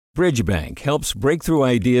Bridgebank helps breakthrough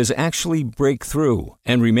ideas actually break through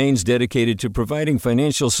and remains dedicated to providing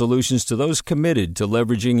financial solutions to those committed to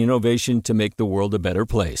leveraging innovation to make the world a better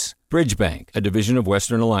place. Bridgebank, a division of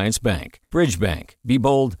Western Alliance Bank. Bridgebank. Be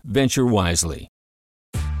bold, venture wisely.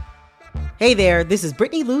 Hey there, this is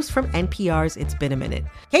Brittany Luce from NPR's It's Been a Minute.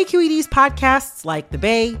 KQED's podcasts like The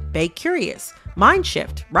Bay, Bay Curious, Mind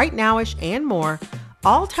Shift, Right Nowish, and more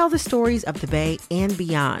all tell the stories of the Bay and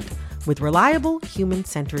beyond with reliable,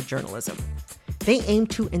 human-centered journalism. They aim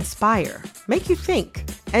to inspire, make you think,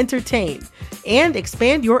 entertain, and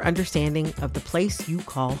expand your understanding of the place you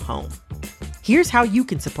call home. Here's how you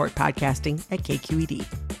can support podcasting at KQED.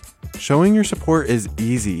 Showing your support is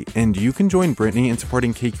easy, and you can join Brittany in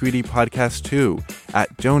supporting KQED Podcast too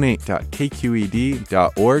at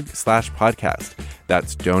donate.kqed.org/podcast.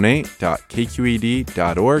 That's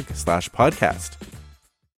donate.kqed.org/podcast.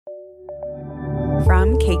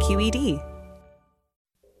 From KQED.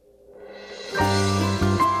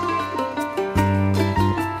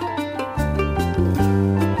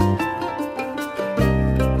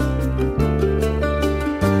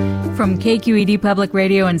 From KQED Public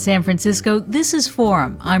Radio in San Francisco, this is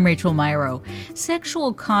Forum. I'm Rachel Myrow.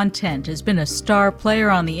 Sexual content has been a star player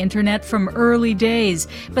on the internet from early days,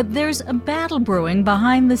 but there's a battle brewing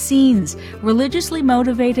behind the scenes. Religiously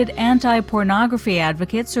motivated anti-pornography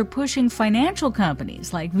advocates are pushing financial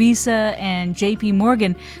companies like Visa and JP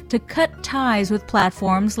Morgan to cut ties with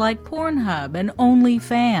platforms like Pornhub and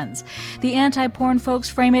OnlyFans. The anti-porn folks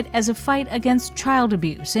frame it as a fight against child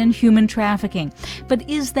abuse and human trafficking. But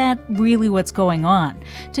is that really what's going on?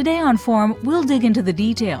 Today on Forum, we'll dig into the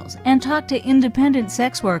details and talk to independent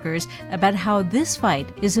sex workers about how this fight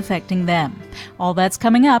is affecting them. All that's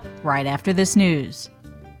coming up right after this news.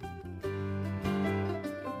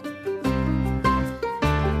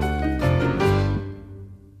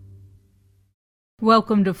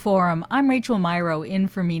 Welcome to Forum. I'm Rachel Myrow, in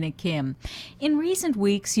for Mina Kim. In recent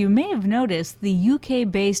weeks, you may have noticed the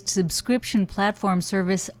UK-based subscription platform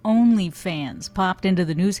service OnlyFans popped into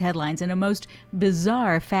the news headlines in a most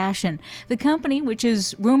bizarre fashion. The company, which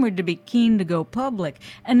is rumored to be keen to go public,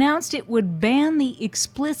 announced it would ban the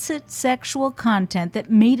explicit sexual content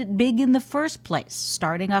that made it big in the first place,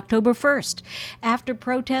 starting October 1st. After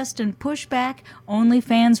protest and pushback,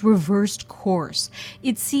 OnlyFans reversed course.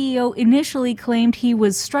 Its CEO initially claimed he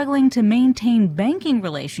was struggling to maintain banking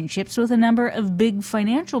relationships with a number of big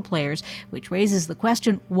financial players, which raises the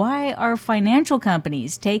question, why are financial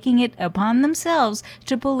companies taking it upon themselves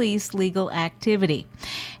to police legal activity?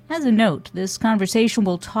 As a note, this conversation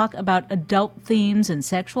will talk about adult themes and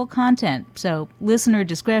sexual content, so listener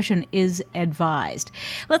discretion is advised.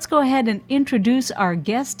 Let's go ahead and introduce our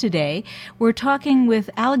guest today. We're talking with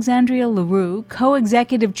Alexandria LaRue,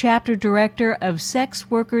 co-executive chapter director of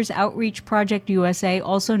Sex Workers Outreach Project USA,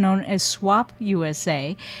 also known as SWAP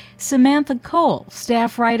USA, Samantha Cole,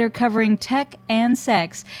 staff writer covering tech and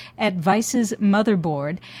sex at Vice's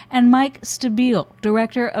Motherboard, and Mike Stabile,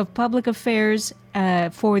 director of public affairs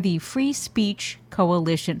for the Free Speech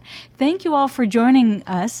Coalition. Thank you all for joining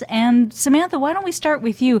us. And Samantha, why don't we start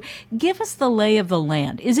with you? Give us the lay of the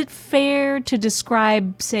land. Is it fair to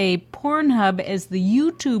describe, say, Pornhub as the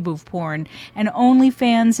YouTube of porn and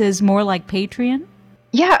OnlyFans as more like Patreon?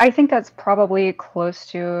 Yeah, I think that's probably close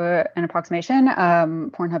to an approximation.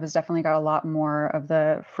 Pornhub has definitely got a lot more of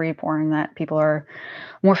the free porn that people are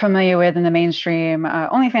more familiar with in the mainstream.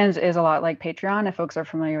 OnlyFans is a lot like Patreon, if folks are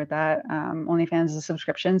familiar with that. OnlyFans is a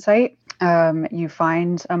subscription site. You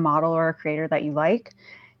find a model or a creator that you like,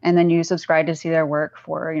 and then you subscribe to see their work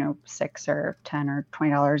for, $6 or $10 or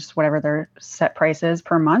 $20, whatever their set price is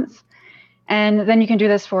per month. And then you can do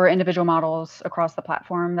this for individual models across the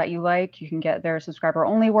platform that you like. You can get their subscriber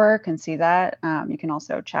only work and see that. You can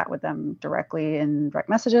also chat with them directly in direct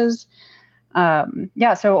messages. So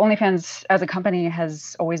OnlyFans as a company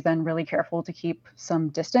has always been really careful to keep some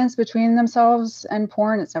distance between themselves and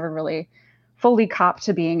porn. It's never really fully copped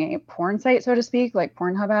to being a porn site, so to speak, like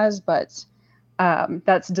Pornhub has, but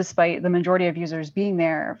that's despite the majority of users being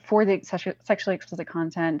there for the sexually explicit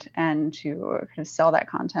content and to kind of sell that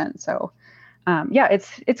content. So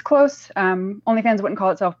it's close. OnlyFans wouldn't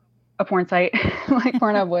call itself a porn site like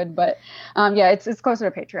Pornhub would, but it's closer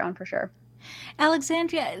to Patreon for sure.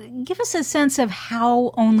 Alexandria, give us a sense of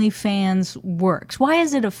how OnlyFans works. Why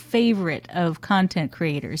is it a favorite of content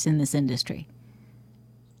creators in this industry?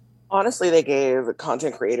 Honestly, they gave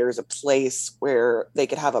content creators a place where they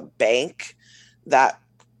could have a bank that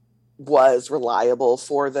was reliable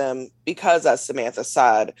for them because, as Samantha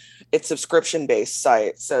said, it's subscription-based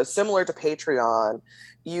site. So similar to Patreon,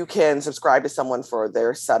 you can subscribe to someone for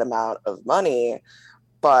their set amount of money,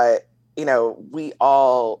 but we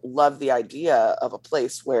all love the idea of a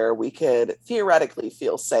place where we could theoretically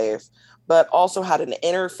feel safe, but also had an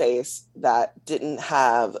interface that didn't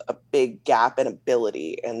have a big gap in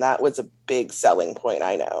ability. And that was a big selling point,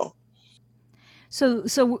 I know.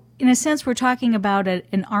 So in a sense, we're talking about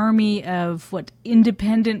an army of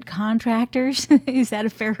independent contractors. Is that a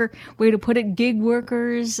fair way to put it? Gig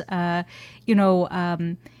workers.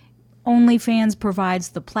 OnlyFans provides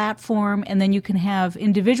the platform, and then you can have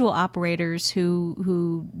individual operators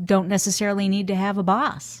who don't necessarily need to have a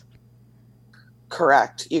boss.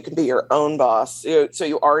 Correct. You can be your own boss. So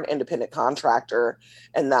you are an independent contractor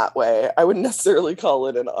in that way. I wouldn't necessarily call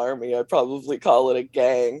it an army. I'd probably call it a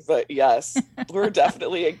gang. But yes, we're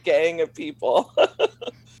definitely a gang of people.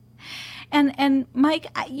 And Mike,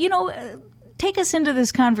 take us into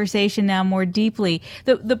this conversation now more deeply.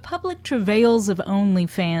 The public travails of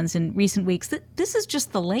OnlyFans in recent weeks, this is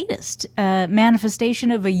just the latest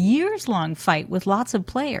manifestation of a years-long fight with lots of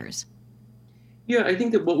players. Yeah, I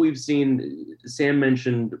think that what we've seen, Sam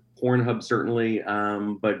mentioned Pornhub certainly,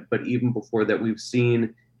 but even before that, we've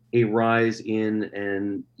seen a rise in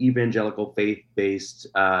an evangelical faith-based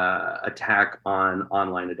attack on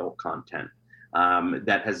online adult content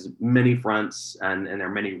that has many fronts, and there are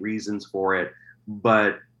many reasons for it.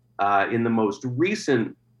 But in the most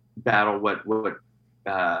recent battle, what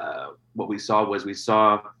we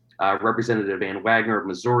saw Representative Ann Wagner of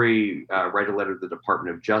Missouri write a letter to the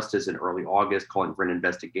Department of Justice in early August calling for an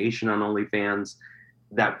investigation on OnlyFans.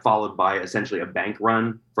 That followed by essentially a bank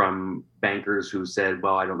run from bankers who said,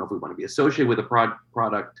 well, I don't know if we want to be associated with a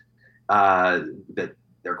product, that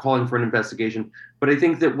they're calling for an investigation. But I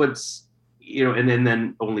think that and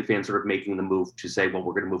then OnlyFans sort of making the move to say, well,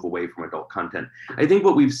 we're going to move away from adult content. I think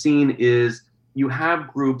what we've seen is you have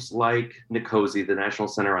groups like NCOSE, the National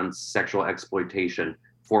Center on Sexual Exploitation,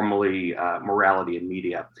 formerly Morality in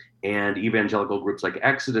Media, and evangelical groups like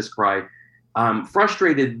Exodus Cry,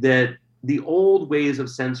 frustrated that the old ways of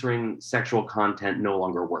censoring sexual content no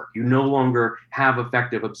longer work. You no longer have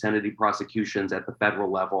effective obscenity prosecutions at the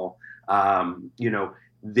federal level.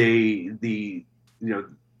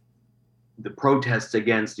 The protests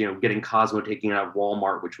against, getting Cosmo taken out of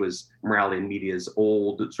Walmart, which was Morality in Media's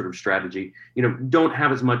old sort of strategy, don't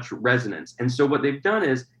have as much resonance. And so what they've done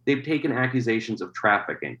is they've taken accusations of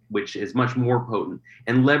trafficking, which is much more potent,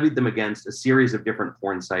 and levied them against a series of different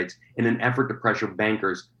porn sites in an effort to pressure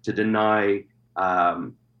bankers to deny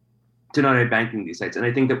banking these sites. And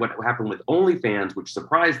I think that what happened with OnlyFans, which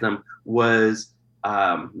surprised them, was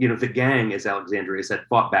the gang, as Alexandria said,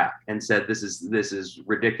 fought back and said, this is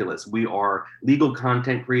ridiculous. We are legal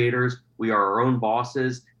content creators. We are our own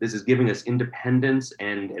bosses. This is giving us independence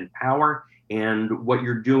and power. And what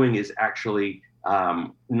you're doing is actually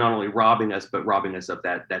not only robbing us, but robbing us of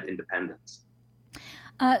that independence.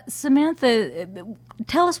 Samantha,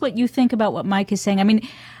 tell us what you think about what Mike is saying. I mean,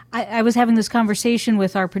 I was having this conversation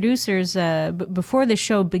with our producers before the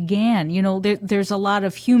show began. There's a lot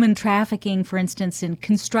of human trafficking, for instance, in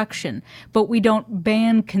construction, but we don't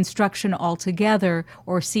ban construction altogether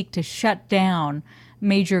or seek to shut down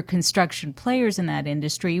major construction players in that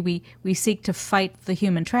industry. We seek to fight the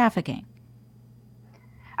human trafficking.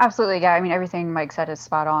 Absolutely, yeah. I mean, everything Mike said is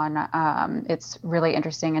spot on. It's really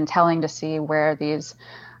interesting and telling to see where these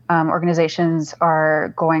organizations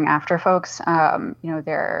are going after folks.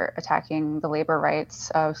 They're attacking the labor rights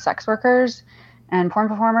of sex workers and porn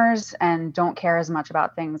performers, and don't care as much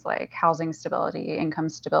about things like housing stability, income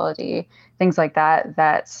stability, things like that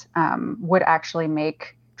would actually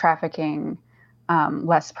make trafficking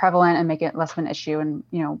less prevalent and make it less of an issue, and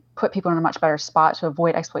put people in a much better spot to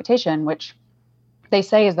avoid exploitation, which they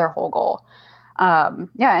say is their whole goal. And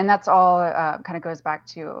that's all kind of goes back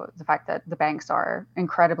to the fact that the banks are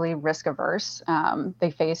incredibly risk averse. They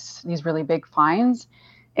face these really big fines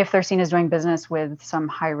if they're seen as doing business with some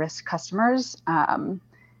high risk customers. And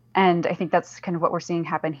I think that's kind of what we're seeing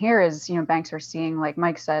happen here is, banks are seeing, like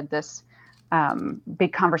Mike said, this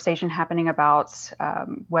big conversation happening about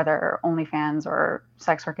whether OnlyFans or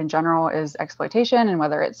sex work in general is exploitation and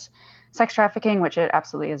whether it's sex trafficking, which it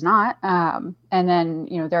absolutely is not. And then,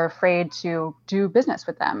 they're afraid to do business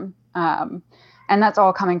with them. And that's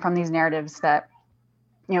all coming from these narratives that,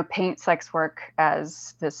 paint sex work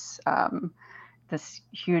as this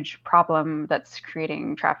huge problem that's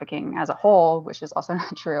creating trafficking as a whole, which is also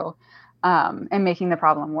not true, and making the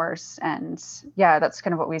problem worse. And yeah, that's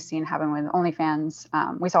kind of what we've seen happen with OnlyFans.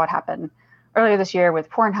 We saw it happen earlier this year with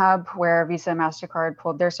Pornhub, where Visa and MasterCard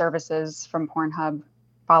pulled their services from Pornhub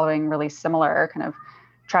following really similar kind of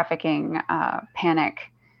trafficking panic.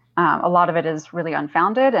 A lot of it is really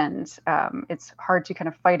unfounded, and it's hard to kind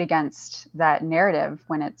of fight against that narrative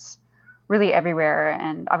when it's really everywhere.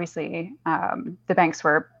 And obviously, the banks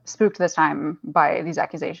were spooked this time by these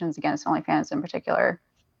accusations against OnlyFans in particular.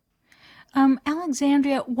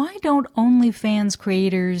 Alexandria, why don't OnlyFans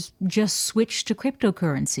creators just switch to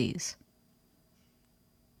cryptocurrencies?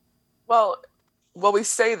 Well, we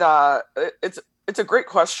say that it's a great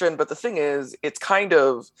question, but the thing is, it's kind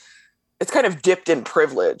of dipped in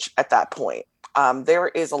privilege at that point. There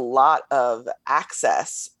is a lot of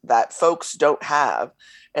access that folks don't have,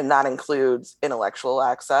 and that includes intellectual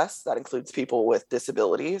access. That includes people with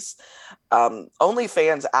disabilities.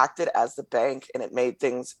 OnlyFans acted as the bank, and it made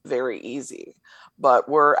things very easy. But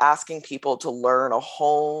we're asking people to learn a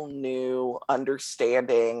whole new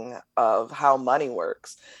understanding of how money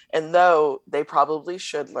works. And though they probably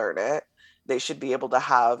should learn it, they should be able to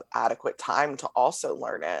have adequate time to also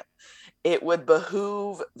learn it. It would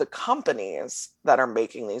behoove the companies that are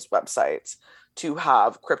making these websites to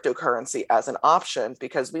have cryptocurrency as an option,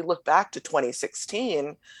 because we look back to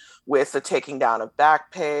 2016 with the taking down of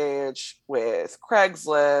Backpage, with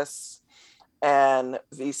Craigslist, and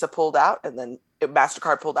Visa pulled out, and then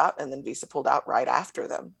MasterCard pulled out, and then Visa pulled out right after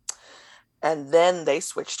them. And then they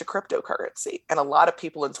switched to cryptocurrency. And a lot of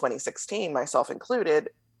people in 2016, myself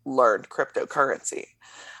included, learned cryptocurrency.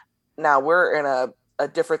 Now we're in a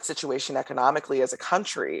different situation economically as a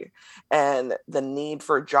country, and the need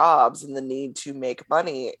for jobs and the need to make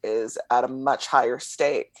money is at a much higher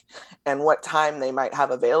stake. And what time they might have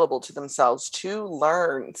available to themselves to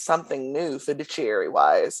learn something new fiduciary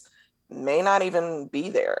wise may not even be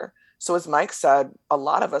there. So as Mike said, a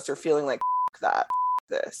lot of us are feeling like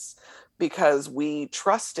this, because we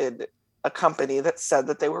trusted a company that said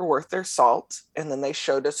that they were worth their salt, and then they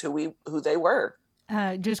showed us who they were.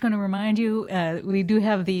 Just going to remind you, we do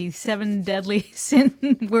have the 7 deadly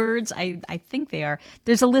sin words. I think they are.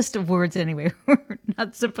 There's a list of words anyway we're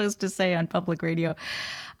not supposed to say on public radio.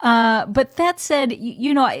 But that said,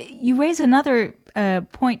 you raise another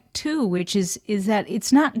point too, which is that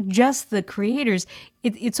it's not just the creators,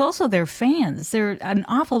 it's also their fans. There are an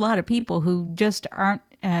awful lot of people who just aren't,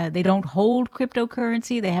 they don't hold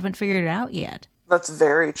cryptocurrency. They haven't figured it out yet. That's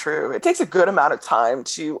very true. It takes a good amount of time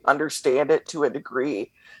to understand it to a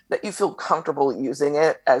degree that you feel comfortable using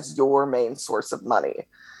it as your main source of money.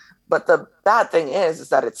 But the bad thing is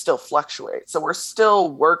that it still fluctuates. So we're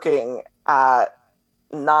still working at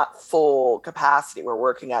not full capacity. We're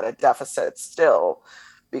working at a deficit still,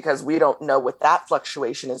 because we don't know what that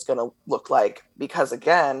fluctuation is going to look like, because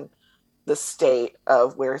again, the state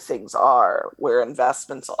of where things are, where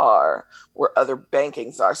investments are, where other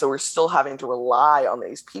bankings are. So we're still having to rely on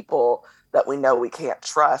these people that we know we can't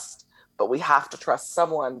trust, but we have to trust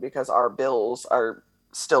someone because our bills are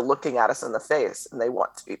still looking at us in the face and they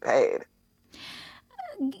want to be paid.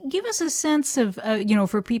 Give us a sense of,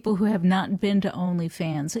 for people who have not been to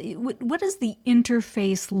OnlyFans, what does the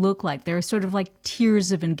interface look like? There are sort of like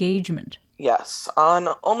tiers of engagement. Yes. On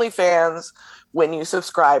OnlyFans, when you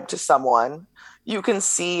subscribe to someone, you can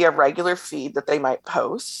see a regular feed that they might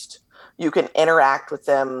post. You can interact with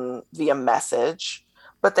them via message,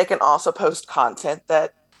 but they can also post content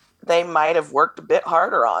that they might have worked a bit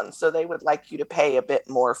harder on, so they would like you to pay a bit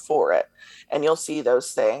more for it. And you'll see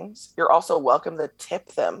those things. You're also welcome to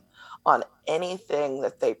tip them on anything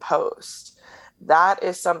that they post. That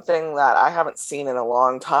is something that I haven't seen in a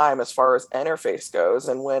long time as far as interface goes.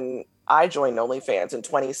 And when I joined OnlyFans in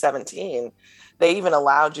 2017, they even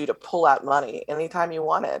allowed you to pull out money anytime you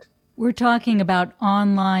wanted. We're talking about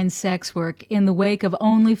online sex work in the wake of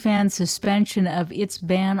OnlyFans' suspension of its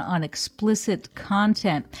ban on explicit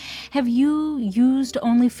content. Have you used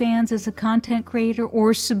OnlyFans as a content creator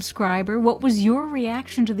or subscriber? What was your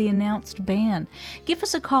reaction to the announced ban? Give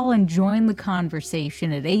us a call and join the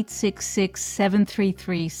conversation at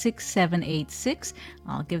 866-733-6786.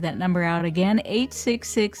 I'll give that number out again,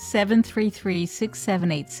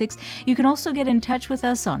 866-733-6786. You can also get in touch with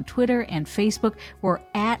us on Twitter and Facebook. We're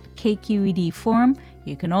at KQED Forum.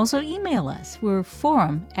 You can also email us. We're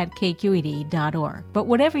forum@kqed.org. But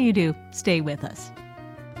whatever you do, stay with us.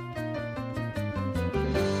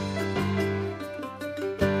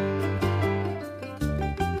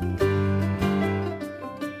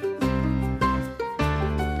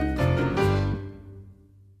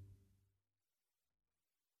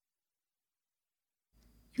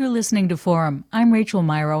 You're listening to Forum. I'm Rachel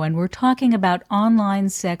Myrow, and we're talking about online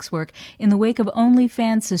sex work in the wake of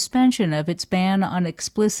OnlyFans' suspension of its ban on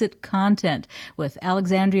explicit content with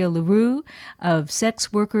Alexandria LaRue of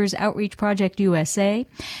Sex Workers Outreach Project USA,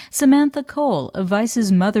 Samantha Cole of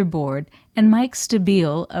Vice's Motherboard, and Mike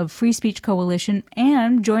Stabile of Free Speech Coalition,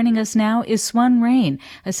 and joining us now is Swan Rain,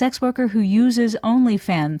 a sex worker who uses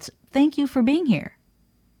OnlyFans. Thank you for being here.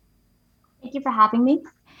 Thank you for having me.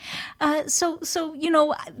 So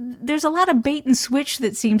there's a lot of bait and switch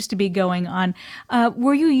that seems to be going on.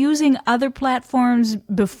 Were you using other platforms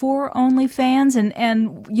before OnlyFans,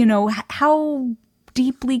 and how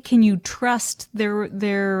deeply can you trust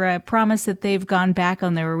their promise that they've gone back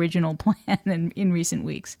on their original plan in recent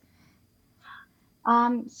weeks?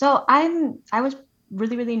 So I was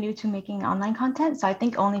really new to making online content, so I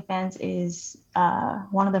think OnlyFans is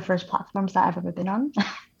one of the first platforms that I've ever been on.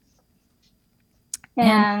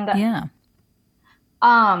 And yeah.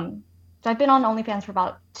 So I've been on OnlyFans for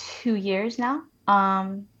about 2 years now.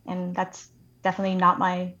 And that's definitely not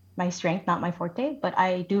my strength, not my forte, but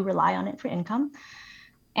I do rely on it for income.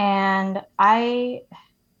 And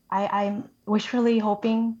I'm wishfully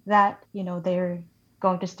hoping that, they're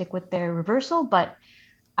going to stick with their reversal, but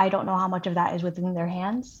I don't know how much of that is within their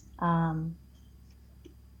hands.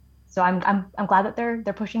 So I'm glad that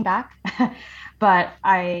they're pushing back, but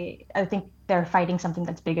I think they're fighting something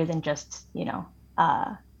that's bigger than just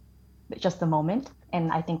just the moment.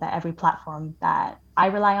 And I think that every platform that I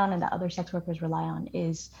rely on and that other sex workers rely on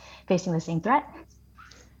is facing the same threat.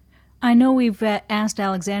 I know we've asked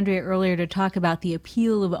Alexandria earlier to talk about the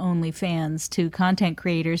appeal of OnlyFans to content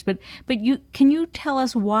creators, but can you tell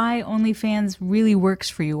us why OnlyFans really works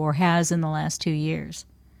for you or has in the last 2 years?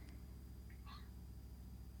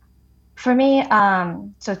 For me,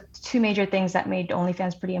 so two major things that made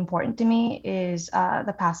OnlyFans pretty important to me is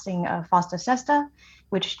the passing of FOSTA SESTA,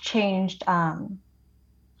 which changed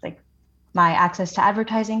like my access to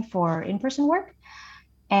advertising for in-person work,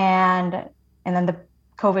 and then the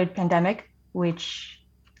COVID pandemic, which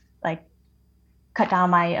like cut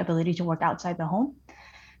down my ability to work outside the home.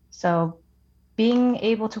 So being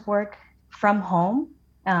able to work from home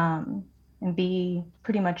and be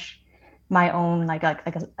pretty much my own like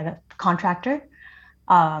a contractor,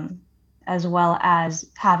 as well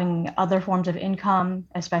as having other forms of income,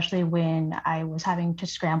 especially when I was having to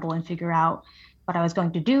scramble and figure out what I was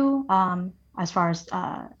going to do as far as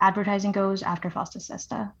advertising goes after FOSTA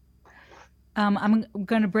SESTA. I'm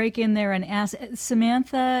going to break in there and ask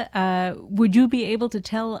Samantha, would you be able to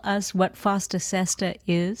tell us what FOSTA SESTA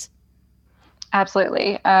is?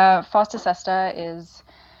 Absolutely. FOSTA SESTA is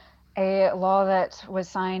a law that was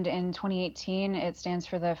signed in 2018. It stands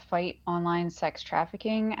for the Fight Online Sex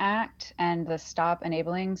Trafficking Act and the Stop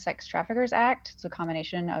Enabling Sex Traffickers Act. It's a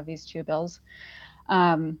combination of these two bills.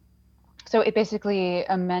 So it basically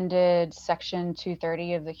amended Section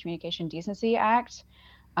 230 of the Communication Decency Act,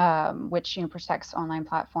 which protects online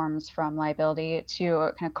platforms from liability,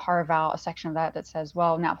 to kind of carve out a section of that says,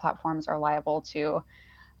 well, now platforms are liable to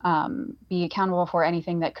be accountable for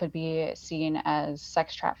anything that could be seen as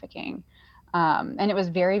sex trafficking. And it was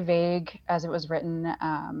very vague as it was written.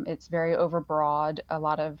 It's very overbroad. A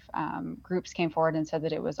lot of groups came forward and said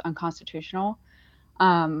that it was unconstitutional.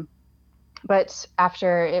 But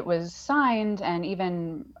after it was signed, and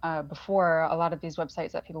even before, a lot of these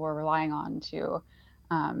websites that people were relying on to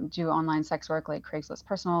do online sex work, like Craigslist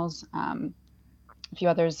Personals, a few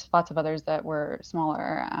others, lots of others that were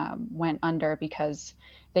smaller, went under because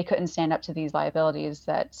they couldn't stand up to these liabilities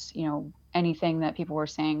that, anything that people were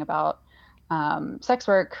saying about sex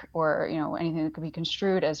work or, anything that could be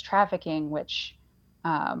construed as trafficking, which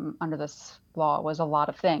under this law was a lot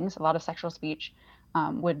of things, a lot of sexual speech,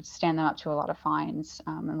 would stand them up to a lot of fines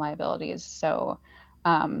and liabilities. So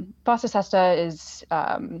FOSTA SESTA is,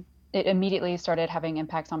 it immediately started having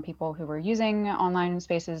impacts on people who were using online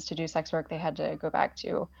spaces to do sex work. They had to go back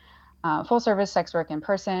to full service sex work in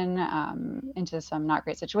person, into some not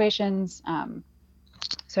great situations.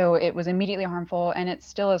 So it was immediately harmful, and it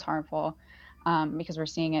still is harmful because we're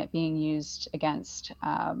seeing it being used against,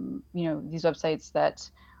 these websites that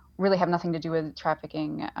really have nothing to do with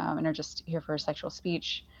trafficking and are just here for sexual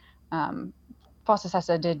speech. FOSTA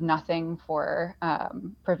SESTA did nothing for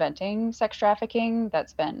preventing sex trafficking.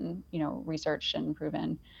 That's been, researched and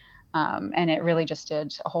proven. And it really just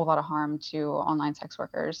did a whole lot of harm to online sex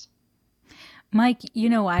workers. Mike,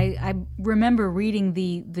 I remember reading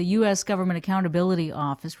the U.S. Government Accountability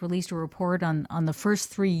Office released a report on the first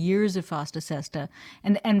 3 years of FOSTA SESTA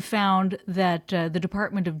and found that the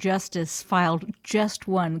Department of Justice filed just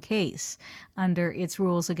one case under its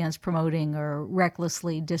rules against promoting or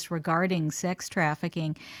recklessly disregarding sex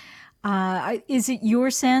trafficking. Is it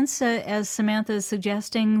your sense, as Samantha is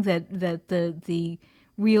suggesting, that the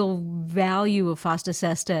real value of FOSTA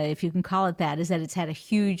SESTA, if you can call it that, is that it's had a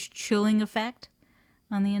huge chilling effect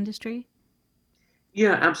on the industry?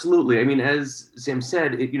 Yeah, absolutely. I mean, as Sam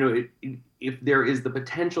said, if there is the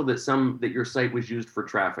potential that your site was used for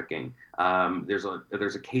trafficking, there's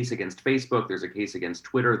a case against Facebook, there's a case against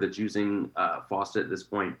Twitter that's using FOSTA at this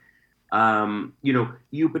point.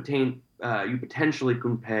 you potentially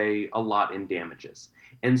can pay a lot in damages.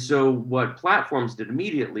 And so what platforms did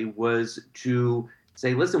immediately was to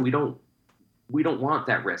say, listen, we don't want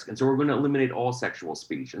that risk. And so we're going to eliminate all sexual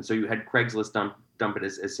speech. And so you had Craigslist dump it,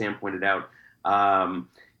 as Sam pointed out.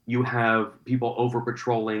 You have people over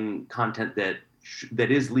patrolling content that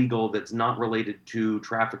is legal, that's not related to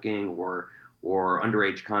trafficking or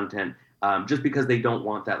underage content, just because they don't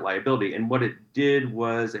want that liability. And what it did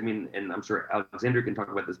was, and I'm sure Alexandria can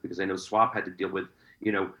talk about this because I know SWAP had to deal with,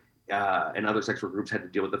 and other sex work groups had to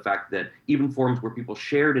deal with the fact that even forums where people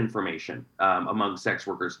shared information among sex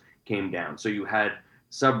workers came down. So you had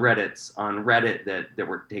subreddits on Reddit that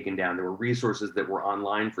were taken down. There were resources that were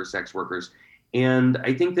online for sex workers. And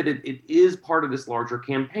I think that it is part of this larger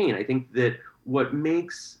campaign. I think that what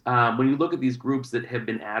makes, when you look at these groups that have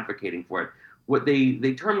been advocating for it, what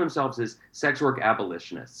they term themselves as sex work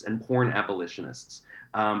abolitionists and porn abolitionists.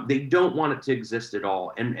 They don't want it to exist at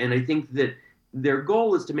all. And I think that their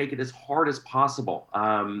goal is to make it as hard as possible.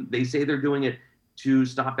 They say they're doing it to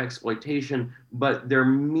stop exploitation, but their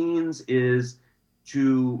means is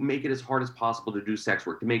to make it as hard as possible to do sex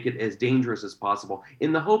work, to make it as dangerous as possible,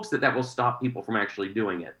 in the hopes that will stop people from actually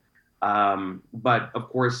doing it. But of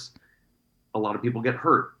course, a lot of people get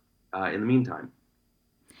hurt in the meantime.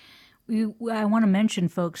 I want to mention,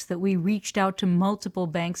 folks, that we reached out to multiple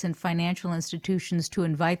banks and financial institutions to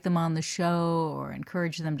invite them on the show or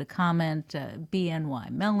encourage them to comment.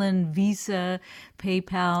 BNY Mellon, Visa,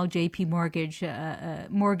 PayPal, JP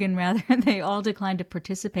Morgan, rather. They all declined to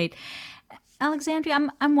participate. Alexandria,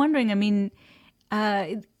 I'm wondering,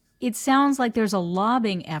 it sounds like there's a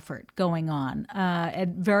lobbying effort going on at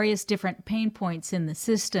various different pain points in the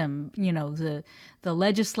system, the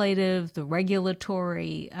legislative, the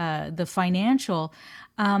regulatory, the financial.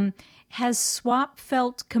 Has SWAP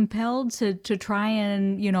felt compelled to try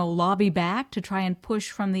and, lobby back, to try and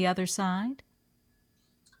push from the other side?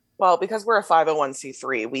 Well, because we're a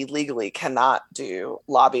 501c3, we legally cannot do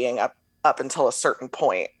lobbying up until a certain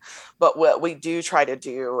point. But what we do try to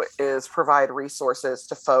do is provide resources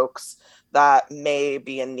to folks that may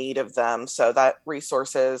be in need of them. So that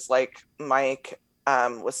resources, like Mike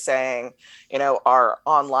was saying, are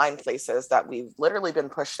online places that we've literally been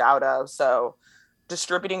pushed out of. So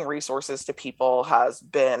distributing resources to people has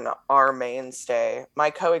been our mainstay.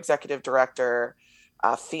 My co-executive director,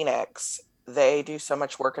 Phoenix, they do so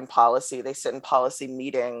much work in policy. They sit in policy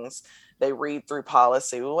meetings. They read through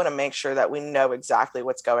policy. We want to make sure that we know exactly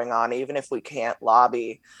what's going on, even if we can't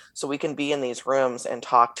lobby, so we can be in these rooms and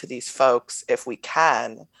talk to these folks if we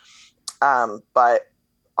can. But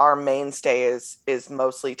our mainstay is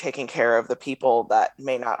mostly taking care of the people that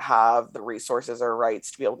may not have the resources or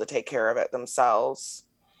rights to be able to take care of it themselves.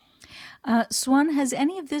 Swan, has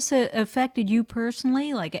any of this affected you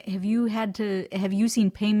personally? Like, have you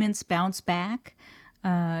seen payments bounce back?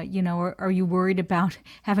 Or are you worried about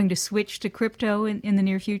having to switch to crypto in the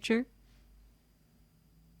near future?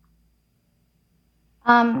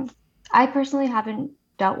 I personally haven't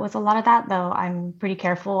dealt with a lot of that, though I'm pretty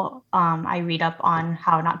careful. I read up on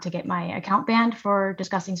how not to get my account banned for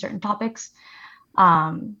discussing certain topics.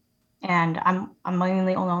 And I'm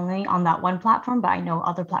mainly only on that one platform, but I know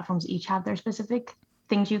other platforms each have their specific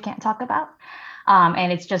things you can't talk about.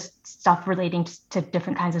 And it's just stuff relating to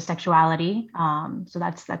different kinds of sexuality. So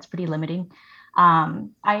that's pretty limiting.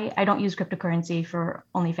 I don't use cryptocurrency for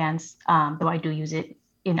OnlyFans, though I do use it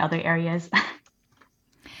in other areas.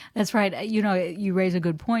 That's right. You raise a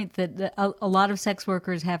good point that a lot of sex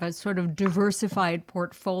workers have a sort of diversified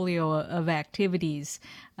portfolio of activities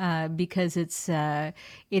because it's not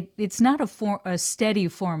a steady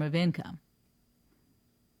form of income.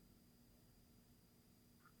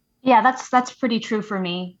 Yeah, that's pretty true for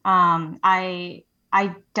me. I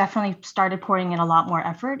definitely started pouring in a lot more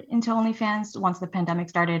effort into OnlyFans once the pandemic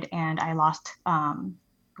started, and I lost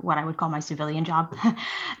what I would call my civilian job.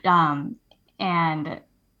 And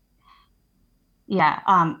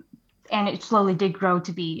it slowly did grow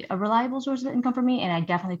to be a reliable source of income for me, and I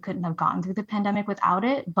definitely couldn't have gotten through the pandemic without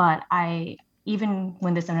it. But even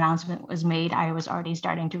when this announcement was made, I was already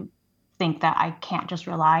starting to think that I can't just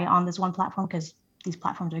rely on this one platform because these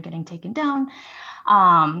platforms are getting taken down.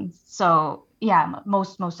 So yeah,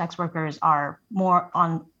 most sex workers are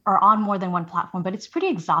on more than one platform, but it's pretty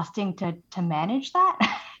exhausting to manage that.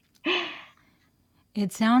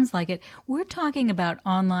 It sounds like it. We're talking about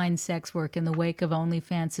online sex work in the wake of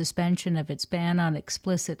OnlyFans' suspension of its ban on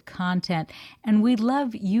explicit content, and we'd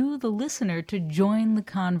love you, the listener, to join the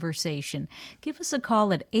conversation. Give us a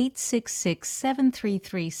call at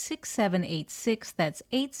 866-733-6786. That's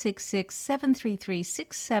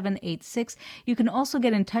 866-733-6786. You can also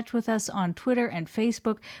get in touch with us on Twitter and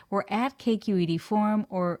Facebook. We're at KQED Forum,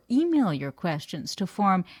 or email your questions to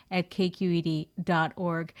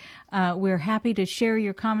forum@kqed.org. We're happy to share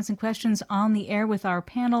your comments and questions on the air with our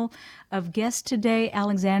panel of guests today: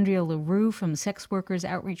 Alexandria LaRue from Sex Workers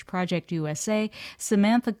Outreach Project USA,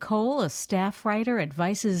 Samantha Cole, a staff writer at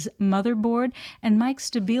Vice's Motherboard, and Mike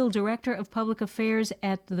Stabile, Director of Public Affairs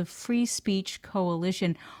at the Free Speech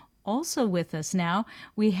Coalition. Also with us now,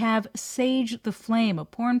 we have Sage the Flame, a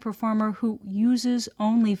porn performer who uses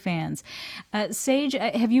OnlyFans. Sage,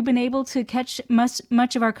 have you been able to catch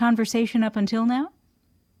much of our conversation up until now?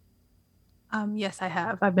 Yes, I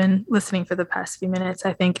have. I've been listening for the past few minutes.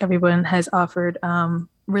 I think everyone has offered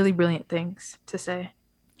really brilliant things to say.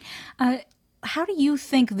 How do you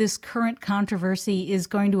think this current controversy is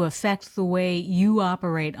going to affect the way you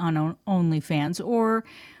operate on OnlyFans? Or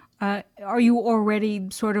are you already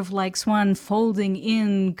sort of like Swan folding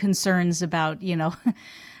in concerns about,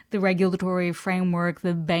 the regulatory framework,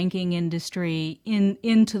 the banking industry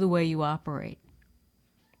into the way you operate?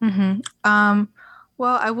 Mm-hmm.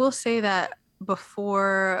 Well, I will say that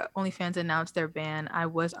before OnlyFans announced their ban, I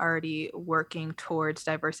was already working towards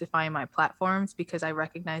diversifying my platforms because I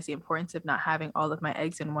recognize the importance of not having all of my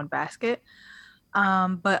eggs in one basket.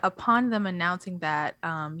 But upon them announcing that,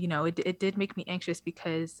 it did make me anxious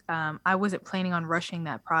because I wasn't planning on rushing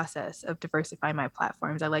that process of diversifying my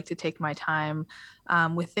platforms. I like to take my time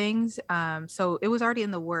with things. So it was already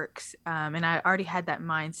in the works, and I already had that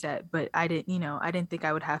mindset, but I didn't think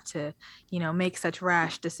I would have to, make such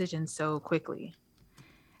rash decisions so quickly.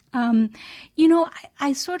 I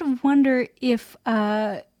sort of wonder if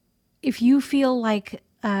you feel like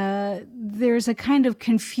there's a kind of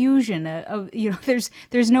confusion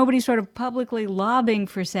there's nobody sort of publicly lobbying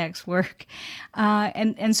for sex work,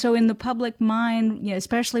 and so in the public mind,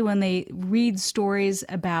 especially when they read stories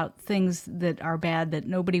about things that are bad that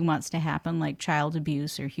nobody wants to happen, like child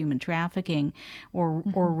abuse or human trafficking or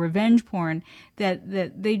revenge porn,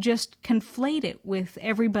 that they just conflate it with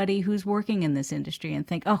everybody who's working in this industry and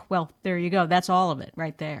think, oh well, there you go, that's all of it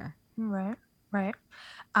right there. Right.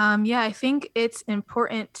 I think it's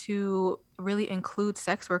important to really include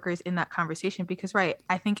sex workers in that conversation because, I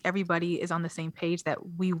think everybody is on the same page that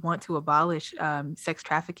we want to abolish sex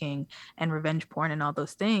trafficking and revenge porn and all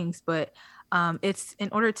those things. But it's in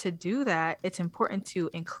order to do that, it's important to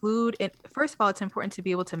include it. First of all, it's important to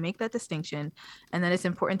be able to make that distinction. And then it's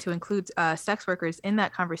important to include sex workers in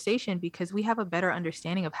that conversation because we have a better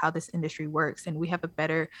understanding of how this industry works. And we have a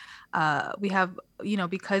better,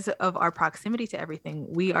 because of our proximity to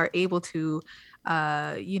everything, we are able to,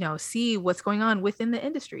 see what's going on within the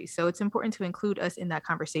industry. So it's important to include us in that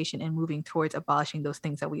conversation and moving towards abolishing those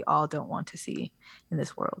things that we all don't want to see in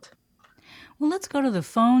this world. Well, let's go to the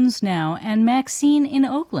phones now. And Maxine in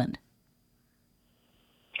Oakland.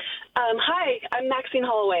 Hi, I'm Maxine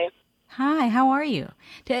Holloway. Hi, how are you?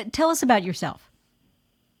 Tell us about yourself.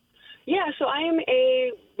 Yeah, so I am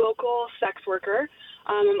a local sex worker.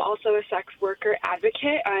 I'm also a sex worker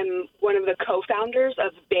advocate. I'm one of the co-founders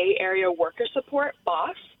of Bay Area Worker Support,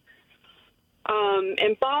 BOSS.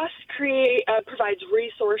 And BOSS provides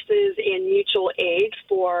resources and mutual aid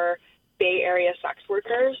for Bay Area sex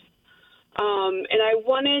workers. And I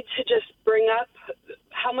wanted to just bring up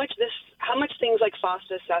how much things like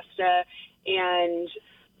FOSTA, SESTA, and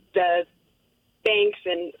the banks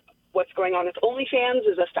and what's going on with OnlyFans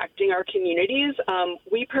is affecting our communities.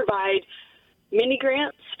 We provide mini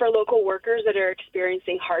grants for local workers that are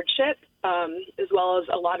experiencing hardship, as well as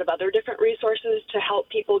a lot of other different resources to help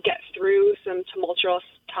people get through some tumultuous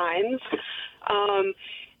times. And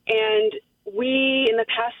in the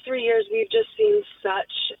past 3 years, we've just seen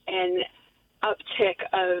such an uptick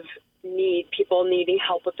of people needing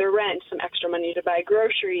help with their rent, some extra money to buy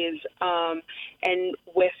groceries. And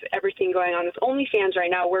with everything going on with OnlyFans right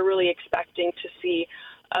now, we're really expecting to see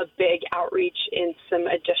a big outreach in some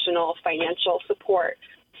additional financial support.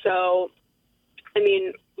 So,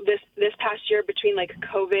 this past year, between like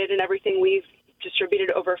COVID and everything, we've distributed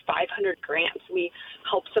over 500 grants. We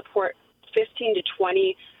help support 15 to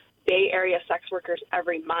 20 Bay Area sex workers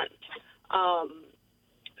every month.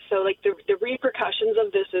 So like the repercussions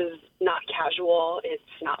of this is not casual. It's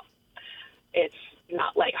not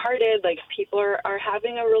lighthearted. Like people are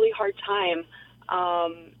having a really hard time.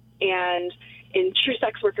 And in true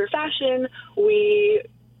sex worker fashion, we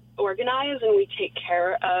organize and we take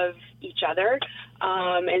care of each other.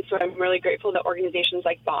 And so I'm really grateful that organizations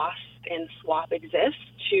like BOSS and SWAP exist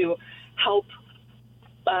to help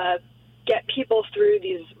get people through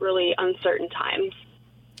these really uncertain times.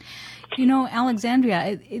 You know,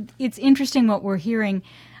 Alexandria, it's interesting what we're hearing.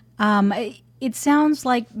 It sounds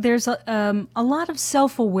like there's a lot of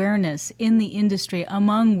self-awareness in the industry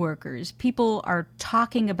among workers. People are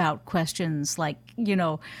talking about questions like, you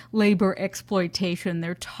know, labor exploitation.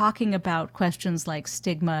 They're talking about questions like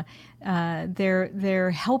stigma.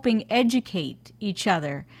 They're helping educate each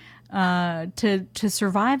other to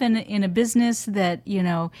survive in a business that, you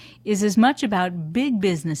know, is as much about big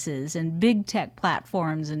businesses and big tech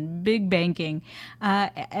platforms and big banking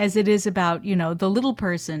as it is about, you know, the little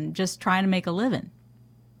person just trying to make a living.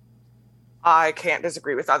 I can't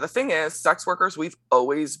disagree with that. The thing is, sex workers, we've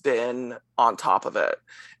always been on top of it,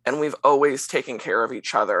 and we've always taken care of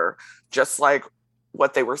each other, just like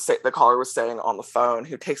what the caller was saying on the phone,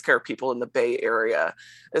 who takes care of people in the Bay Area.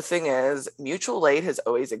 The thing is, mutual aid has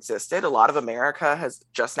always existed. A lot of America has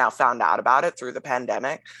just now found out about it through the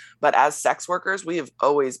pandemic. But as sex workers, we have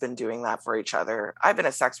always been doing that for each other. I've been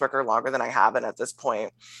a sex worker longer than I haven't at this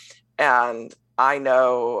point. And I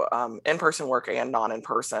know in-person work and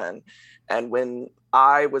non-in-person. And when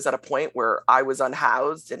I was at a point where I was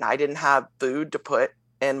unhoused and I didn't have food to put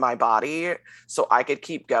in my body so I could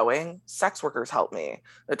keep going, sex workers helped me.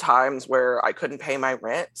 The times where I couldn't pay my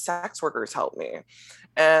rent, sex workers helped me.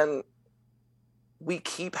 And we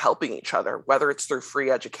keep helping each other, whether it's through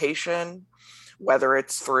free education, whether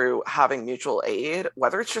it's through having mutual aid,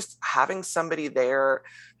 whether it's just having somebody there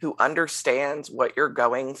who understands what you're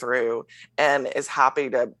going through and is happy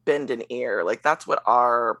to bend an ear. Like, that's what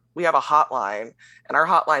we have a hotline, and our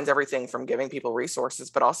hotline's everything from giving people resources,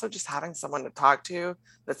 but also just having someone to talk to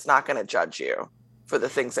that's not going to judge you for the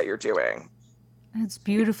things that you're doing. That's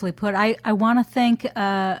beautifully put. I want to thank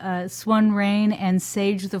Swan Rain and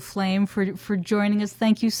Sage the Flame for joining us.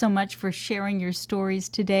 Thank you so much for sharing your stories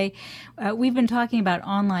today. We've been talking about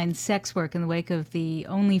online sex work in the wake of the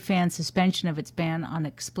OnlyFans suspension of its ban on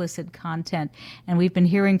explicit content. And we've been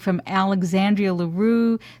hearing from Alexandria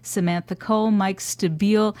LaRue, Samantha Cole, Mike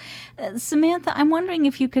Stabile. Samantha, I'm wondering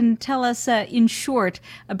if you can tell us in short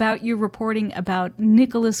about your reporting about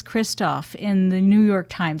Nicholas Kristof in the New York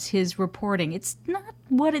Times, his reporting. It's not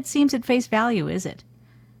what it seems at face value, is it?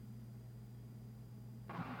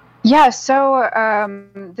 Yeah, so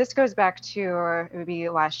this goes back to, it would be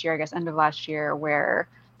last year, I guess, end of last year, where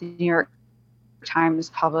the New York Times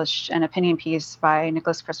published an opinion piece by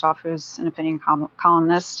Nicholas Kristof, who's an opinion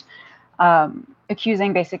columnist,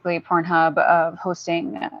 accusing basically Pornhub of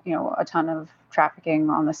hosting, a ton of trafficking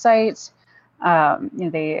on the site.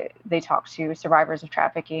 They talked to survivors of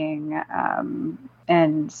trafficking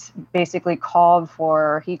and basically called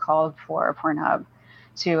for Pornhub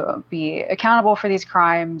to be accountable for these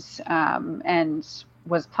crimes, and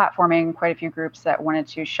was platforming quite a few groups that wanted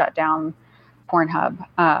to shut down Pornhub.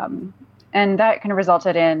 And that kind of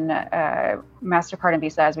resulted in MasterCard and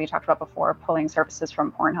Visa, as we talked about before, pulling services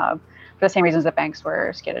from Pornhub for the same reasons that banks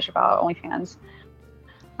were skittish about OnlyFans.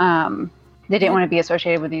 They didn't want to be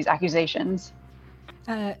associated with these accusations.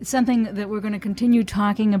 Something that we're going to continue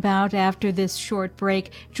talking about after this short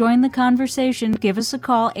break. Join the conversation. Give us a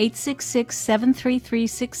call,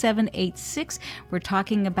 866-733-6786. We're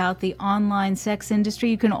talking about the online sex industry.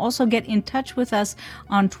 You can also get in touch with us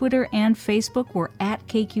on Twitter and Facebook. We're at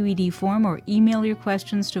KQED Forum, or email your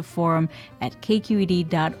questions to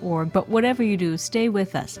forum@kqed.org. But whatever you do, stay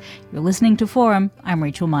with us. You're listening to Forum. I'm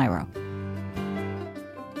Rachel Myrow.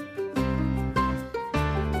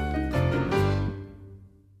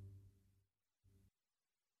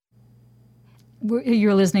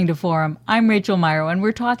 You're listening to Forum. I'm Rachel Myrow, and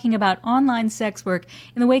we're talking about online sex work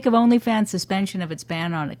in the wake of OnlyFans' suspension of its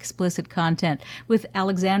ban on explicit content with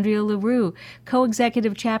Alexandria LaRue,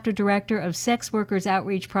 co-executive chapter director of Sex Workers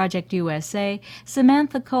Outreach Project USA,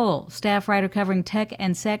 Samantha Cole, staff writer covering tech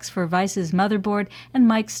and sex for Vice's Motherboard, and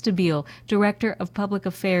Mike Stabile, director of public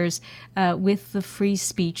affairs with the Free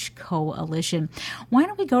Speech Coalition. Why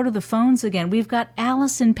don't we go to the phones again? We've got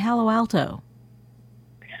Alice in Palo Alto.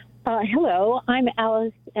 Hello, I'm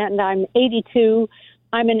Alice, and I'm 82.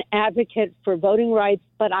 I'm an advocate for voting rights,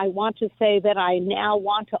 but I want to say that I now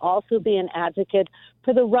want to also be an advocate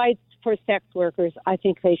for the rights for sex workers. I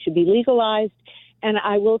think they should be legalized, and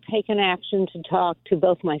I will take an action to talk to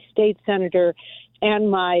both my state senator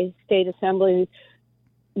and my state assemblyman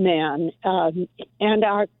and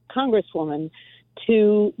our congresswoman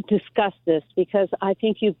to discuss this, because I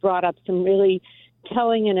think you've brought up some really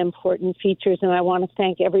telling and important features, and I want to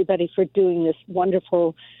thank everybody for doing this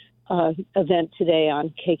wonderful event today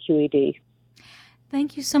on KQED.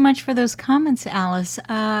 Thank you so much for those comments, Alice.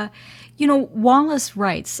 Wallace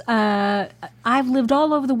writes, I've lived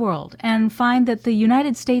all over the world and find that the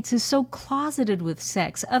United States is so closeted with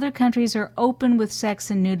sex. Other countries are open with sex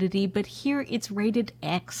and nudity, but here it's rated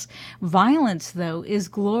X. Violence, though, is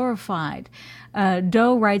glorified.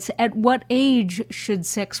 Doe writes, at what age should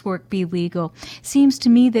sex work be legal? Seems to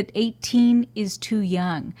me that 18 is too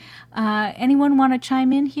young. Anyone want to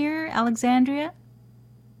chime in here? Alexandria?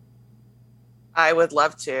 I would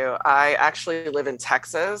love to. I actually live in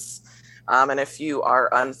Texas. And if you are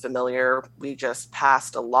unfamiliar, we just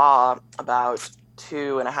passed a law about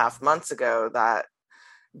 2.5 months ago that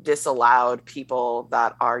disallowed people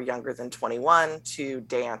that are younger than 21 to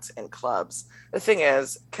dance in clubs. The thing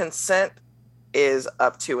is, consent is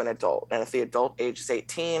up to an adult. And if the adult age is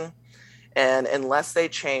 18, and unless they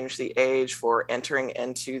change the age for entering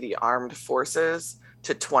into the armed forces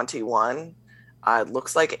to 21, it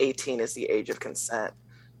looks like 18 is the age of consent.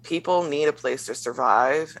 People need a place to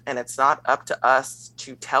survive, and it's not up to us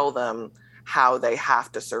to tell them how they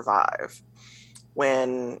have to survive.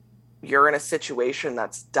 When you're in a situation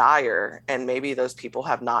that's dire, and maybe those people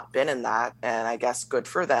have not been in that, and I guess good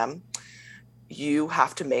for them, you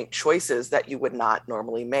have to make choices that you would not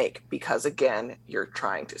normally make because, again, you're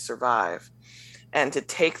trying to survive. And to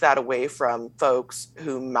take that away from folks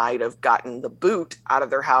who might have gotten the boot out of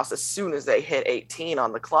their house as soon as they hit 18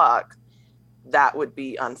 on the clock, that would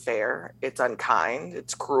be unfair. It's unkind.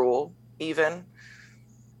 It's cruel, even.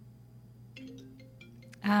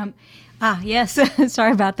 Yes.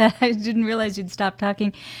 Sorry about that. I didn't realize you'd stop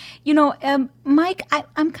talking. Mike,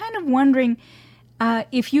 I'm kind of wondering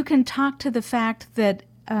if you can talk to the fact that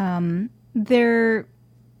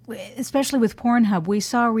especially with Pornhub, we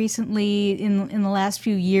saw recently in the last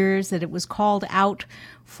few years that it was called out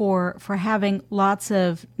for having lots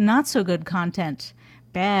of not so good content,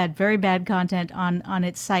 very bad content on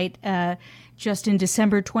its site. Just in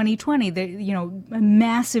December 2020, a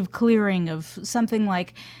massive clearing of something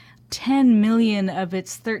like 10 million of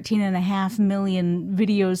its 13.5 million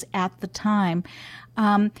videos at the time.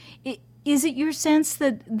 Is it your sense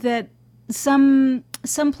that some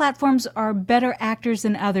platforms are better actors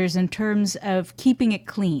than others in terms of keeping it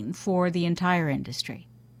clean for the entire industry?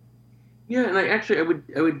 Yeah, and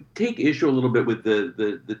I would take issue a little bit with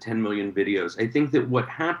the 10 million videos. I think that what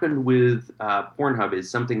happened with Pornhub is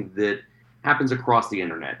something that happens across the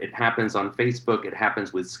internet. It happens on Facebook. It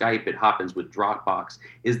happens with Skype. It happens with Dropbox.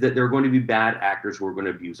 Is that there are going to be bad actors who are going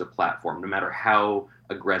to abuse a platform, no matter how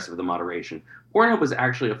aggressive the moderation. Pornhub was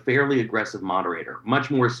actually a fairly aggressive moderator, much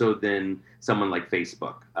more so than someone like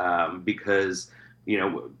Facebook, because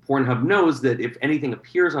Pornhub knows that if anything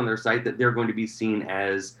appears on their site, that they're going to be seen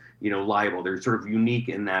as liable. They're sort of unique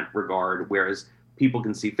in that regard, whereas people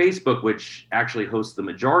can see Facebook, which actually hosts the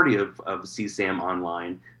majority of CSAM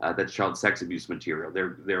online, that's child sex abuse material.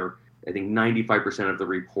 They're I think 95% of the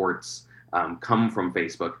reports come from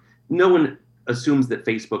Facebook. No one assumes that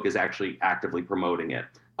Facebook is actually actively promoting it,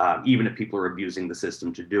 even if people are abusing the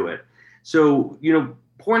system to do it. So,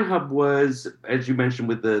 Pornhub was, as you mentioned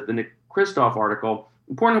with the Nick Kristof article,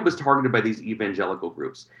 Pornhub was targeted by these evangelical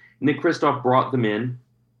groups. Nick Kristof brought them in.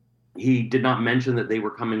 He did not mention that they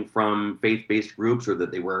were coming from faith-based groups or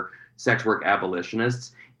that they were sex work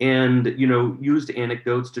abolitionists, and used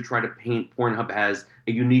anecdotes to try to paint Pornhub as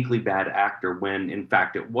a uniquely bad actor when in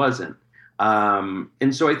fact it wasn't.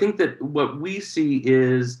 And so I think that what we see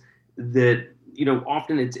is that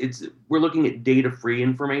often it's we're looking at data-free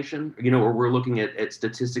information, or we're looking at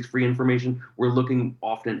statistics-free information. We're looking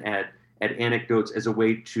often at anecdotes as a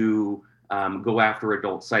way to go after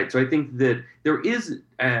adult sites. So I think that there is,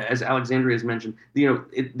 as Alexandria has mentioned,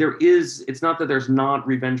 it's not that there's not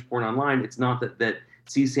revenge porn online. It's not that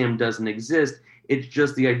CSAM doesn't exist. It's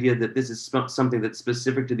just the idea that this is something that's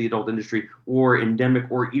specific to the adult industry or endemic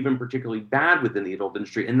or even particularly bad within the adult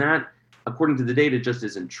industry. And that, according to the data, just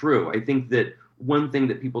isn't true. I think that one thing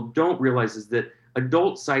that people don't realize is that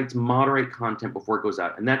adult sites moderate content before it goes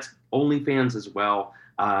out. And that's OnlyFans as well.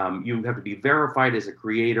 You have to be verified as a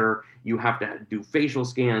creator. You have to do facial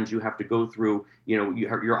scans. You have to go through,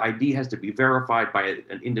 your ID has to be verified by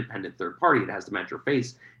an independent third party. It has to match your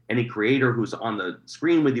face. Any creator who's on the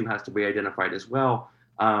screen with you has to be identified as well.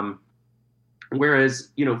 Whereas,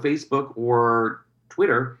 Facebook or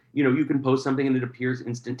Twitter, you can post something and it appears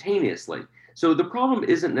instantaneously. So the problem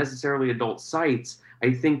isn't necessarily adult sites.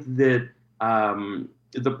 I think that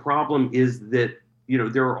the problem is that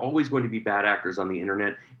there are always going to be bad actors on the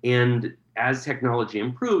internet. And as technology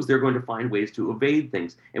improves, they're going to find ways to evade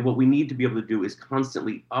things. And what we need to be able to do is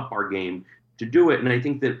constantly up our game to do it. And I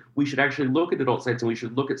think that we should actually look at adult sites and we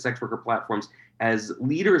should look at sex worker platforms as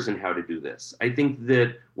leaders in how to do this. I think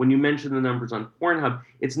that when you mention the numbers on Pornhub,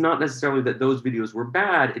 it's not necessarily that those videos were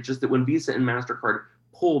bad. It's just that when Visa and MasterCard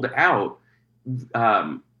pulled out,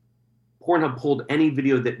 Pornhub pulled any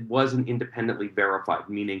video that wasn't independently verified,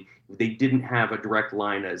 meaning they didn't have a direct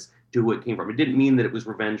line as to who it came from. It didn't mean that it was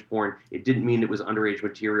revenge porn. It didn't mean it was underage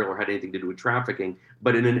material or had anything to do with trafficking.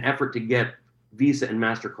 But in an effort to get Visa and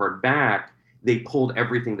MasterCard back, they pulled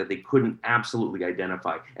everything that they couldn't absolutely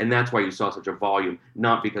identify. And that's why you saw such a volume,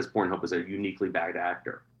 not because Pornhub was a uniquely bad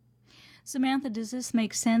actor. Samantha, does this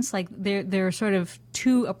make sense? Like there are sort of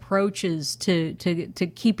two approaches to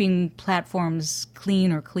keeping platforms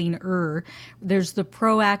clean or cleaner. There's the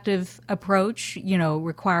proactive approach,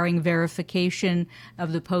 requiring verification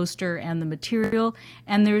of the poster and the material.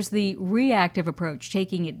 And there's the reactive approach,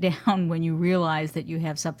 taking it down when you realize that you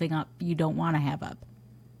have something up you don't want to have up.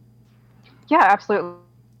 Yeah, absolutely.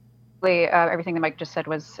 Everything that Mike just said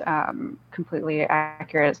was completely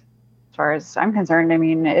accurate as far as I'm concerned. I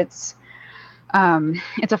mean, it's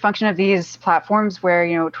a function of these platforms where,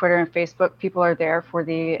 Twitter and Facebook, people are there for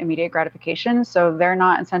the immediate gratification. So they're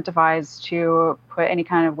not incentivized to put any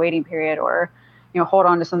kind of waiting period or, hold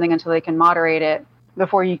on to something until they can moderate it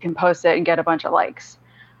before you can post it and get a bunch of likes.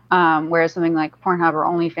 Whereas something like Pornhub or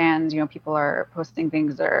OnlyFans, people are posting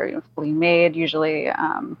things that are fully made usually,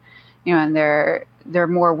 and they're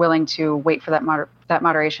more willing to wait for that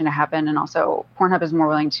moderation to happen. And also Pornhub is more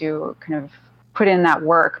willing to kind of put in that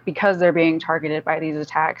work because they're being targeted by these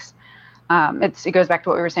attacks. It goes back to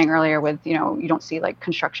what we were saying earlier with, you don't see like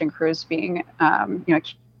construction crews being,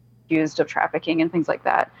 accused of trafficking and things like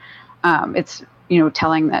that. It's,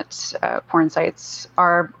 telling that porn sites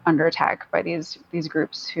are under attack by these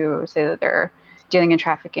groups who say that they're dealing in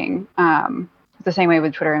trafficking. The same way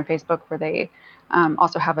with Twitter and Facebook, where they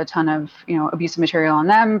also have a ton of, abusive material on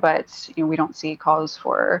them, but, we don't see calls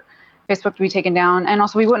for Facebook to be taken down. And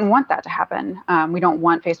also we wouldn't want that to happen. We don't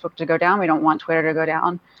want Facebook to go down. We don't want Twitter to go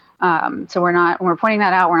down. So when we're pointing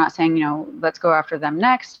that out, we're not saying, let's go after them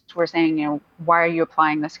next. We're saying, why are you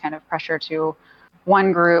applying this kind of pressure to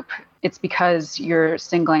one group? It's because you're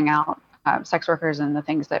singling out sex workers and the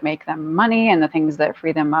things that make them money and the things that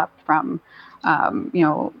free them up from,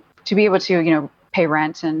 to be able to, pay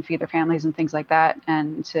rent and feed their families and things like that,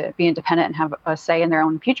 and to be independent and have a say in their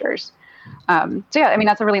own futures. So yeah, I mean,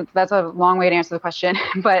 that's a long way to answer the question,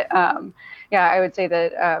 but yeah, I would say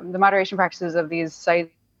that the moderation practices of these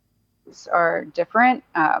sites are different.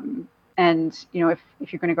 And if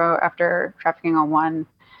you're going to go after trafficking on one,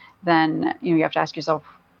 then you have to ask yourself,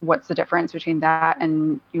 what's the difference between that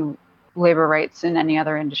and labor rights in any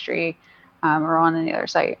other industry or on any other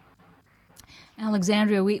site?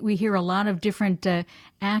 Alexandria, we hear a lot of different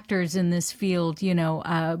actors in this field,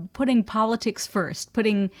 putting politics first,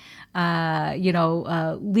 putting,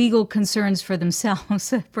 legal concerns for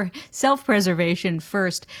themselves, self-preservation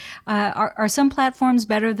first. Are some platforms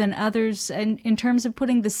better than others in terms of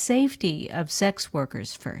putting the safety of sex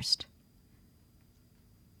workers first?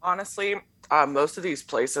 Honestly, most of these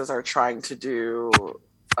places are trying to do,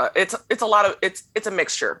 it's a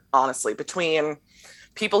mixture, honestly, between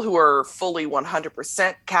people who are fully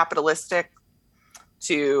 100% capitalistic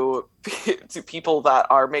to people that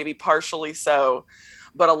are maybe partially so,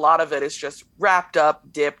 but a lot of it is just wrapped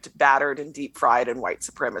up, dipped, battered, and deep fried in white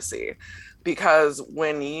supremacy. Because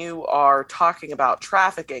when you are talking about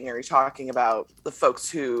trafficking, or you're talking about the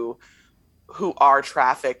folks who are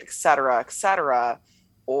trafficked, et cetera,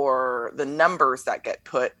 or the numbers that get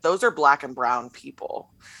put, those are Black and brown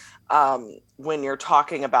people. When you're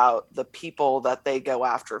talking about the people that they go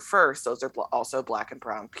after first, those are also Black and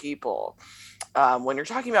brown people. When you're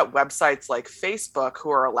talking about websites like Facebook,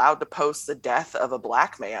 who are allowed to post the death of a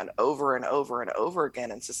Black man over and over and over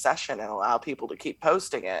again in succession and allow people to keep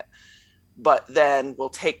posting it, but then will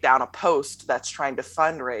take down a post that's trying to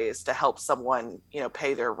fundraise to help someone,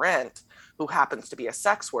 pay their rent, who happens to be a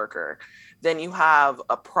sex worker, then you have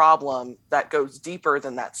a problem that goes deeper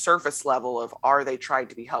than that surface level of, are they trying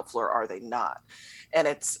to be helpful or are they not? And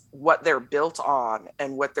it's what they're built on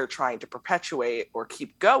and what they're trying to perpetuate or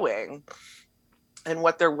keep going, and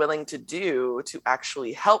what they're willing to do to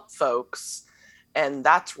actually help folks. And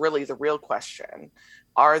that's really the real question.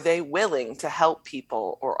 Are they willing to help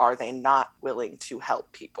people, or are they not willing to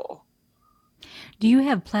help people? Do you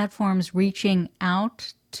have platforms reaching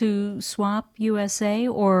out to Swap USA,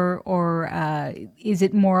 or is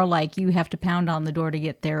it more like you have to pound on the door to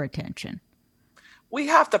get their attention? We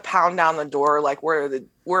have to pound down the door like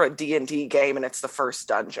we're a D&D game and it's the first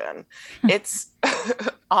dungeon. It's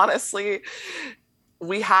honestly,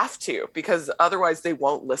 We have to, because otherwise they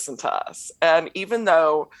won't listen to us. And even